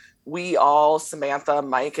though we all, Samantha,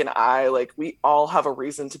 Mike, and I, like, we all have a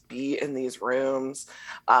reason to be in these rooms.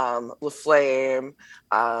 LaFlame,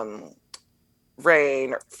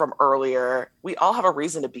 Rain from earlier, we all have a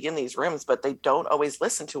reason to be in these rooms, but they don't always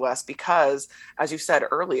listen to us because, as you said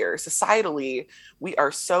earlier, societally, we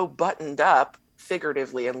are so buttoned up,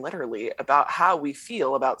 figuratively and literally, about how we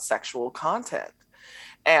feel about sexual content.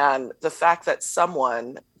 And the fact that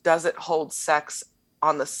someone doesn't hold sex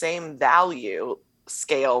on the same value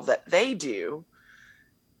scale that they do,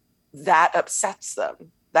 that upsets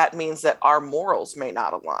them. That means that our morals may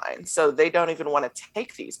not align. So they don't even want to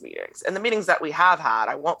take these meetings. And the meetings that we have had,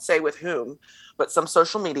 I won't say with whom, but some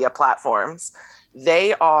social media platforms,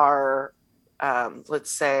 they are,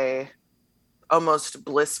 let's say, almost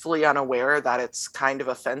blissfully unaware that it's kind of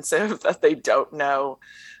offensive, that they don't know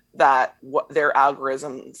that what their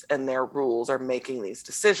algorithms and their rules are making these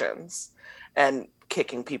decisions and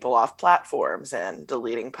kicking people off platforms and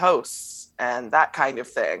deleting posts and that kind of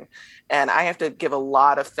thing. And I have to give a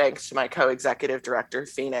lot of thanks to my co-executive director,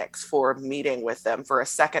 Phoenix, for meeting with them for a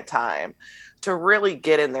second time to really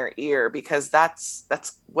get in their ear, because that's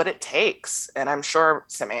what it takes. And I'm sure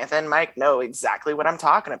Samantha and Mike know exactly what I'm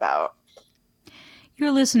talking about.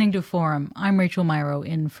 You're listening to Forum. I'm Rachel Myrow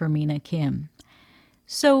in for Mina Kim.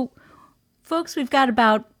 So, folks, we've got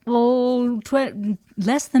about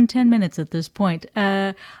less than 10 minutes at this point.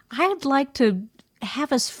 I'd like to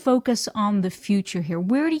have us focus on the future here.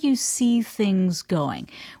 Where do you see things going?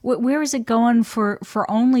 Where is it going for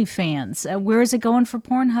OnlyFans? Where is it going for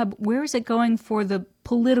Pornhub? Where is it going for the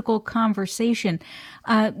political conversation?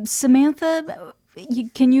 Samantha,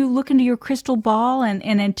 can you look into your crystal ball and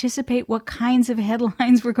anticipate what kinds of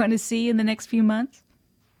headlines we're going to see in the next few months?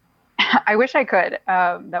 I wish I could.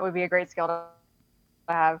 That would be a great skill to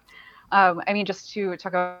have. I mean, just to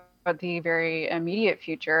talk about the very immediate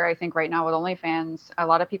future, I think right now with OnlyFans, a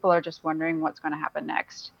lot of people are just wondering what's going to happen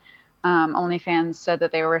next. OnlyFans said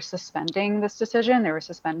that they were suspending this decision. They were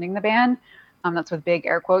suspending the ban. That's with big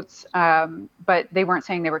air quotes. But they weren't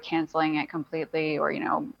saying they were canceling it completely, or,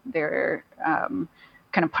 they're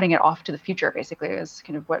kind of putting it off to the future, basically, is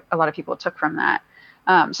kind of what a lot of people took from that.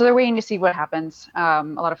 So they're waiting to see what happens. A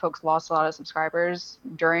lot of folks lost a lot of subscribers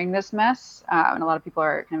during this mess. And a lot of people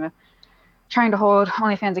are kind of trying to hold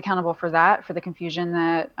OnlyFans accountable for that, for the confusion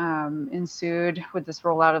that ensued with this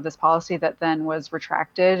rollout of this policy that then was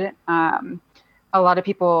retracted. A lot of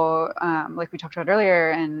people, like we talked about earlier,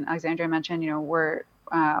 and Alexandria mentioned, we're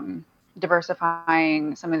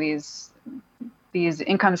diversifying some of these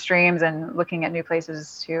income streams and looking at new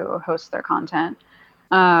places to host their content.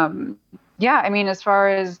 Yeah, I mean, as far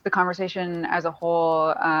as the conversation as a whole,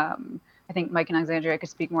 I think Mike and Alexandria could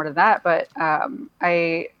speak more to that, but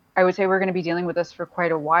I would say we're going to be dealing with this for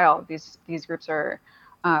quite a while. These groups are,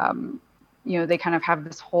 they kind of have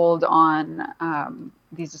this hold on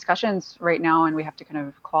these discussions right now, and we have to kind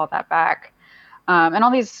of claw that back. And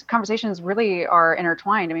all these conversations really are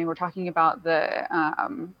intertwined. I mean, we're talking about the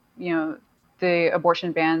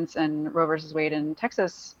abortion bans and Roe versus Wade in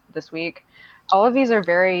Texas this week. All of these are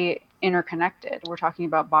very interconnected. We're talking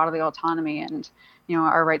about bodily autonomy and,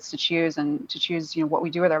 our rights to choose and to choose, what we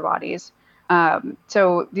do with our bodies.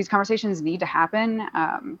 So these conversations need to happen.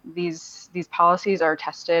 These policies are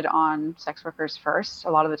tested on sex workers first,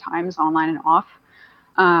 a lot of the times, online and off.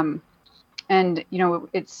 And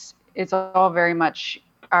it's all very much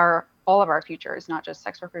all of our futures, not just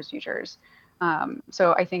sex workers' futures.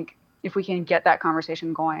 So I think if we can get that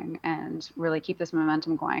conversation going and really keep this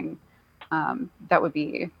momentum going, that would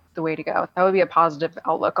be the way to go. That would be a positive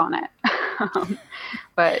outlook on it.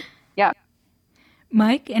 But yeah.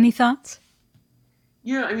 Mike, any thoughts?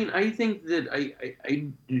 Yeah, I mean, I think that I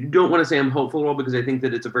don't want to say I'm hopeful at all, because I think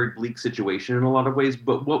that it's a very bleak situation in a lot of ways.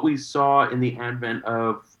 But what we saw in the advent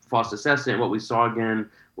of FOSTA SESTA and what we saw again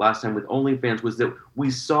last time with OnlyFans was that we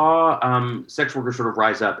saw sex workers sort of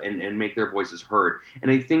rise up and make their voices heard. And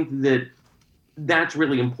I think that that's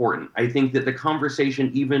really important. I think that the conversation,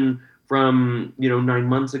 even from 9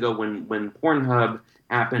 months ago when Pornhub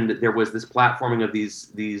happened, there was this platforming of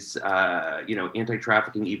these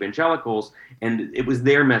anti-trafficking evangelicals, and it was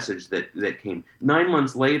their message that came. 9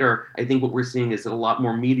 months later, I think what we're seeing is that a lot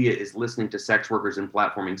more media is listening to sex workers and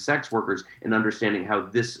platforming sex workers and understanding how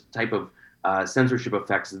this type of censorship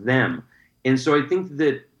affects them. And so I think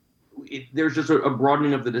that there's just a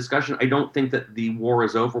broadening of the discussion. I don't think that the war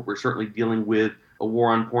is over. We're certainly dealing with a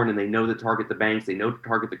war on porn, and they know to target the banks, they know to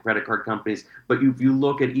target the credit card companies. But if you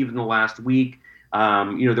look at even the last week,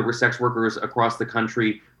 There were sex workers across the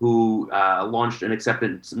country who launched an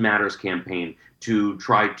Acceptance Matters campaign to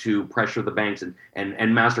try to pressure the banks and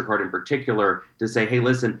MasterCard in particular to say, hey,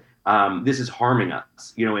 listen, this is harming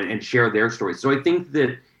us, and share their stories. So I think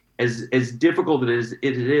that as difficult it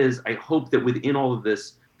is, I hope that within all of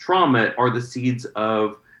this trauma are the seeds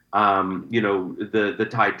of, the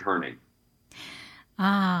tide turning.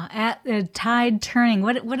 At the tide turning.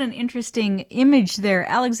 What an interesting image there,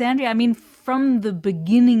 Alexandria. I mean, from the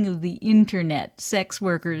beginning of the internet, sex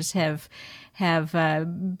workers have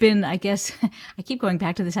been, I guess, I keep going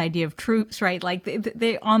back to this idea of troops, right? Like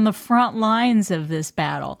they on the front lines of this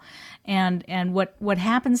battle. And what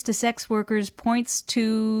happens to sex workers points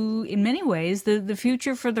to, in many ways, the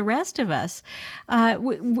future for the rest of us.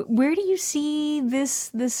 Where do you see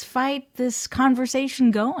this fight, this conversation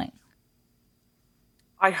going?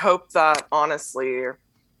 I hope that, honestly,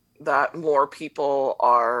 that more people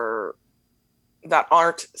that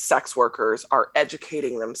aren't sex workers are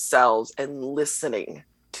educating themselves and listening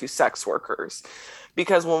to sex workers.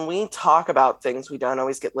 Because when we talk about things, we don't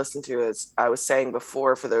always get listened to, as I was saying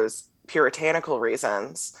before, for those puritanical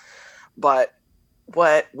reasons. But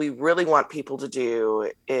what we really want people to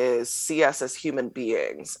do is see us as human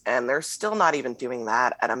beings. And they're still not even doing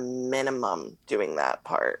that, at a minimum, doing that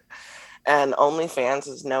part. And OnlyFans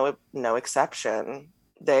is no exception.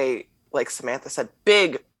 They, like Samantha said,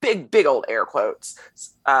 big old air quotes,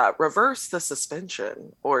 reverse the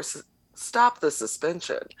suspension or stop the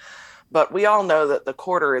suspension. But we all know that the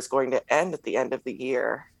quarter is going to end at the end of the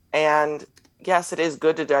year. And yes, it is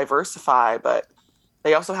good to diversify, but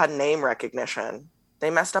they also had name recognition.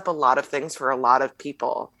 They messed up a lot of things for a lot of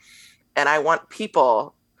people. And I want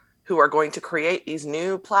people who are going to create these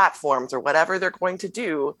new platforms or whatever they're going to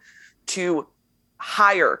do to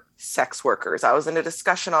hire sex workers. I was in a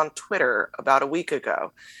discussion on Twitter about a week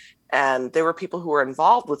ago, and there were people who were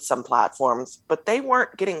involved with some platforms, but they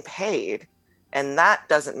weren't getting paid. And that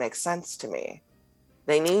doesn't make sense to me.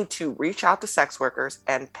 They need to reach out to sex workers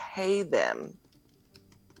and pay them.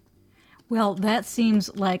 Well, that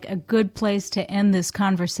seems like a good place to end this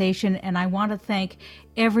conversation, and I want to thank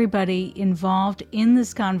everybody involved in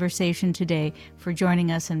this conversation today for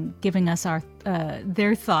joining us and giving us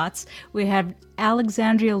their thoughts. We have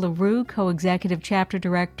Alexandria LaRue, co-executive chapter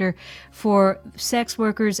director for Sex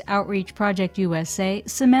Workers Outreach Project USA,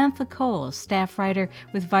 Samantha Cole, staff writer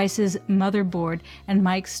with Vice's Motherboard, and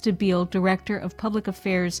Mike Stabile, director of public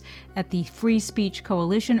affairs at the Free Speech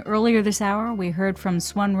Coalition. Earlier this hour, we heard from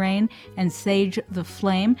Swan Rain and Sage the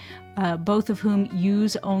Flame, both of whom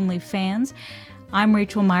use OnlyFans. I'm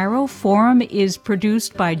Rachel Myrow. Forum is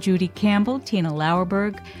produced by Judy Campbell, Tina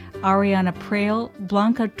Lauerberg, Ariana Prale,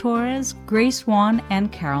 Blanca Torres, Grace Wan,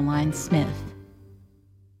 and Caroline Smith.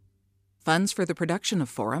 Funds for the production of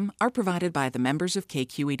Forum are provided by the members of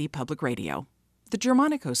KQED Public Radio, the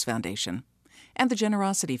Germanicos Foundation, and the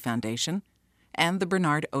Generosity Foundation, and the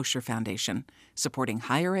Bernard Osher Foundation, supporting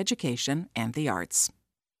higher education and the arts.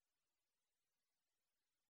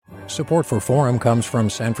 Support for Forum comes from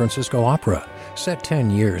San Francisco Opera. Set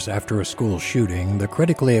 10 years after a school shooting, the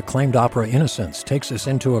critically acclaimed opera Innocence takes us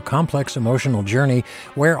into a complex emotional journey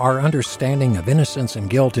where our understanding of innocence and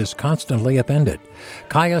guilt is constantly upended.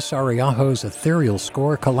 Kaya Sariaho's ethereal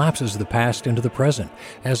score collapses the past into the present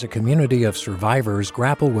as a community of survivors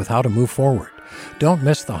grapple with how to move forward. Don't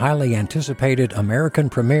miss the highly anticipated American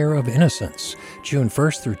premiere of Innocence, June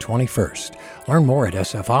 1st through 21st. Learn more at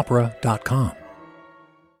sfopera.com.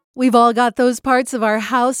 We've all got those parts of our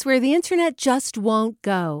house where the internet just won't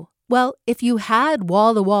go. Well, if you had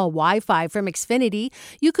wall-to-wall Wi-Fi from Xfinity,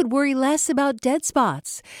 you could worry less about dead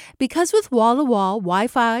spots. Because with wall-to-wall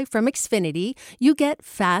Wi-Fi from Xfinity, you get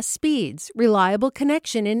fast speeds, reliable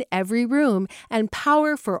connection in every room, and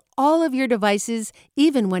power for all of your devices,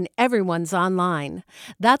 even when everyone's online.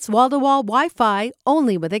 That's wall-to-wall Wi-Fi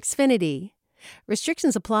only with Xfinity.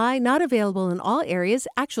 Restrictions apply, not available in all areas.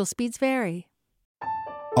 Actual speeds vary.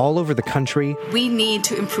 All over the country, we need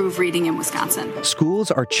to improve reading in Wisconsin.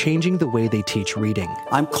 Schools are changing the way they teach reading.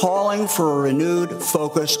 I'm calling for a renewed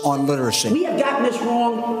focus on literacy. We have gotten this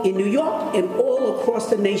wrong in New York and all across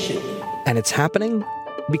the nation. And it's happening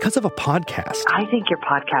because of a podcast. I think your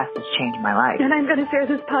podcast has changed my life. And I'm going to share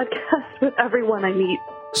this podcast with everyone I meet.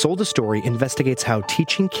 Sold a Story investigates how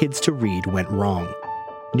teaching kids to read went wrong.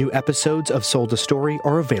 New episodes of Sold a Story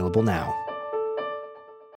are available now.